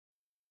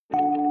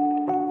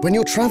When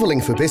you're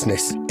travelling for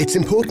business, it's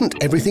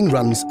important everything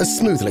runs as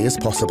smoothly as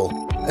possible.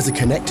 As a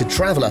connected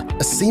traveller,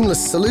 a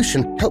seamless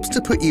solution helps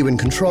to put you in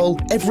control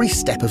every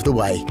step of the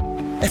way.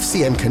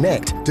 FCM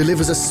Connect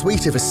delivers a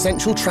suite of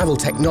essential travel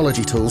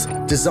technology tools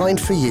designed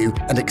for you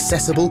and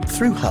accessible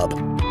through Hub.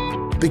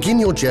 Begin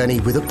your journey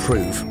with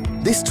Approve.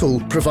 This tool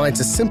provides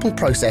a simple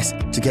process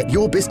to get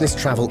your business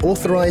travel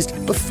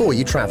authorised before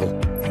you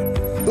travel.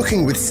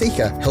 Booking with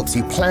Seeker helps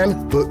you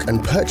plan, book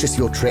and purchase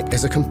your trip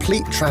as a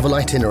complete travel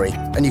itinerary,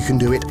 and you can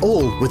do it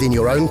all within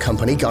your own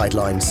company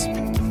guidelines.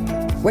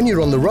 When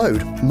you're on the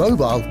road,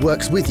 Mobile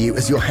works with you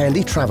as your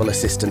handy travel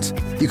assistant.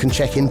 You can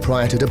check in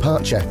prior to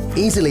departure,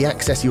 easily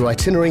access your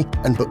itinerary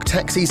and book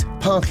taxis,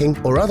 parking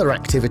or other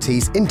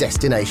activities in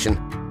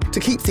destination. To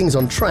keep things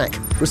on track,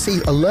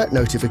 receive alert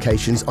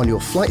notifications on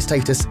your flight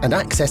status and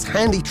access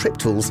handy trip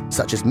tools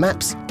such as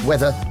maps,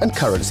 weather and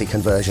currency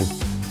conversion.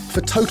 For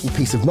total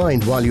peace of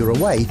mind while you're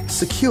away,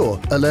 Secure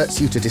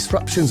alerts you to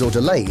disruptions or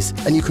delays,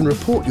 and you can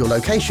report your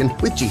location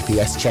with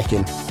GPS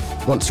check-in.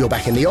 Once you're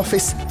back in the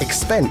office,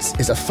 Expense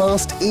is a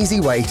fast, easy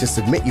way to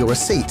submit your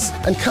receipts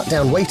and cut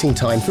down waiting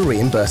time for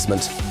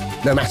reimbursement.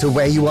 No matter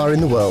where you are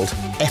in the world,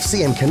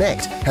 FCM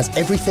Connect has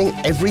everything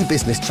every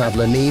business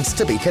traveller needs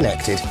to be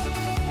connected.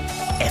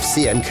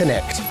 FCM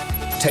Connect.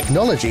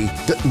 Technology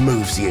that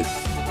moves you.